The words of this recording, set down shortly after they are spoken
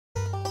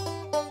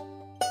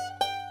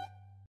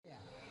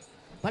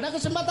Pada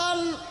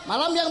kesempatan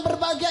malam yang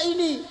berbahagia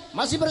ini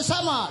masih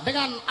bersama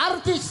dengan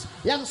artis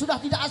yang sudah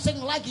tidak asing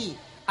lagi,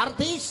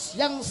 artis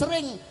yang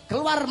sering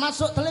keluar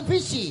masuk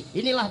televisi.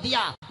 Inilah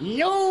dia,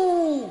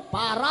 New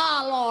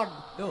Paralon.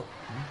 Tuh,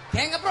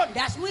 kayak ngeprot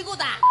dasmu ikut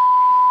tak?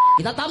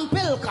 Kita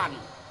tampilkan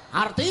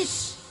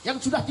artis yang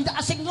sudah tidak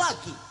asing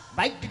lagi,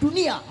 baik di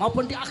dunia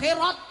maupun di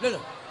akhirat. Loh,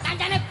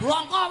 kancane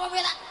blongko apa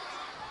bela?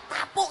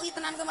 Tapuk itu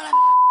tenan kemalan.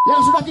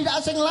 Yang sudah tidak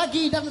asing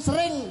lagi dan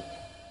sering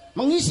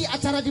mengisi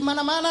acara di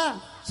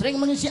mana-mana, sering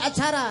mengisi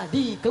acara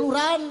di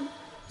kelurahan,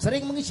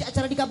 sering mengisi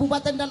acara di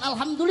kabupaten, dan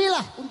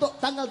alhamdulillah untuk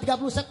tanggal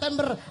 30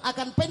 September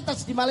akan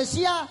pentas di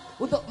Malaysia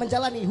untuk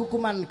menjalani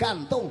hukuman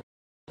gantung.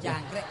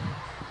 Jangkrik.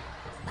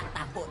 Tak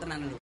tapuk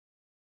tenan lu.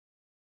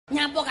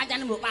 Nyapa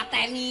kancane mbok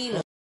pateni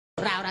lho.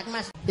 Ora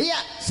Mas. Iya,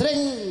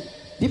 sering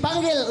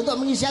dipanggil untuk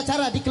mengisi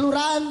acara di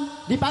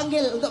kelurahan,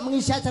 dipanggil untuk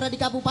mengisi acara di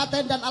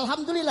kabupaten, dan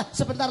alhamdulillah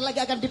sebentar lagi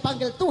akan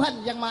dipanggil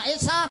Tuhan Yang Maha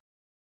Esa.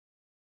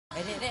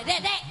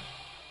 Dek.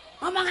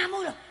 Ngomong kamu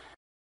loh.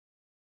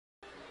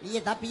 Iya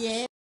tapi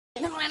ya.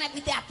 Nang lanet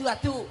piti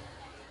adu-adu.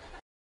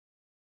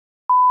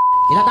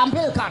 Kita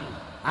tampilkan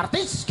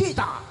artis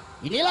kita.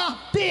 Inilah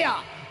dia,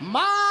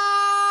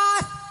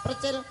 Mas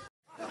Percil.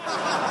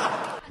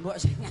 Mbok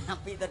sing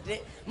ngapi to,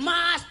 Dik.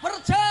 Mas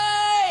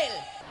Percil.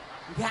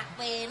 Enggak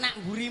penak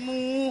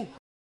mburimu.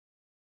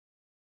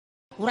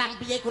 Kurang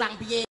piye? Kurang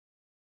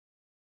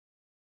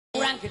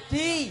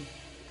gede.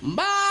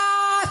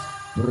 Mas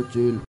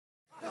Percil.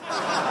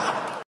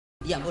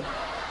 Ya ampun.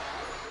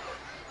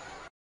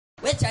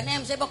 Wes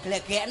jane MC kok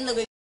glegeken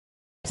lho kowe.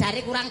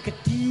 Jare kurang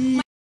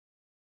gedhi.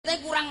 Tapi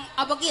kurang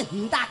apa ki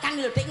hentakan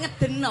lho Dik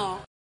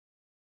ngedeno.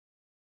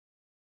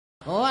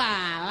 Oh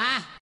alah.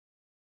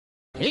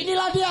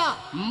 Inilah dia,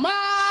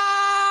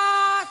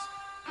 Mas.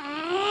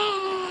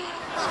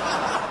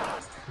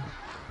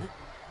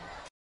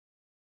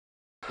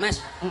 Mas,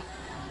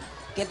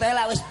 kita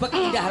lah wis bek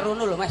pindah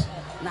rono lho Mas.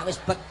 Nak wis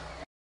bek.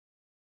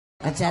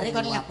 Ajare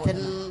kon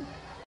ngeden.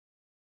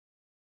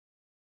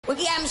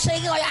 Iki MC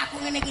iki kaya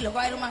aku ngene iki lho,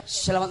 kaya rumah.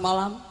 Selamat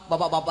malam,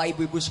 Bapak-bapak,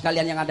 Ibu-ibu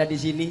sekalian yang ada di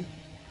sini.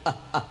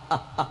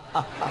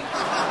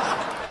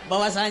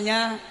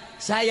 Bahwasanya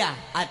saya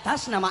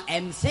atas nama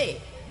MC.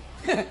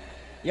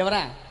 Ya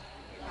ora?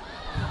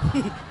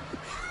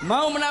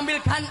 Mau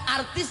menampilkan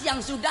artis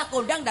yang sudah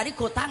kondang dari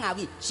kota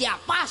Ngawi.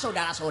 Siapa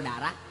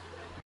saudara-saudara?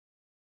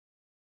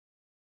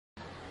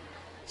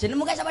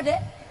 Jenengmu kayak siapa, Dek?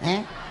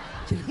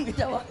 Jenengmu kayak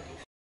siapa?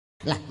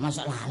 Lah,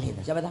 masuk lali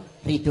tuh. Siapa tang?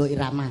 Ridho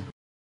Irama.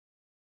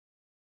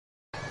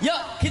 Yuk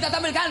kita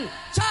tampilkan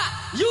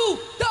CAK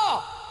YUDHO.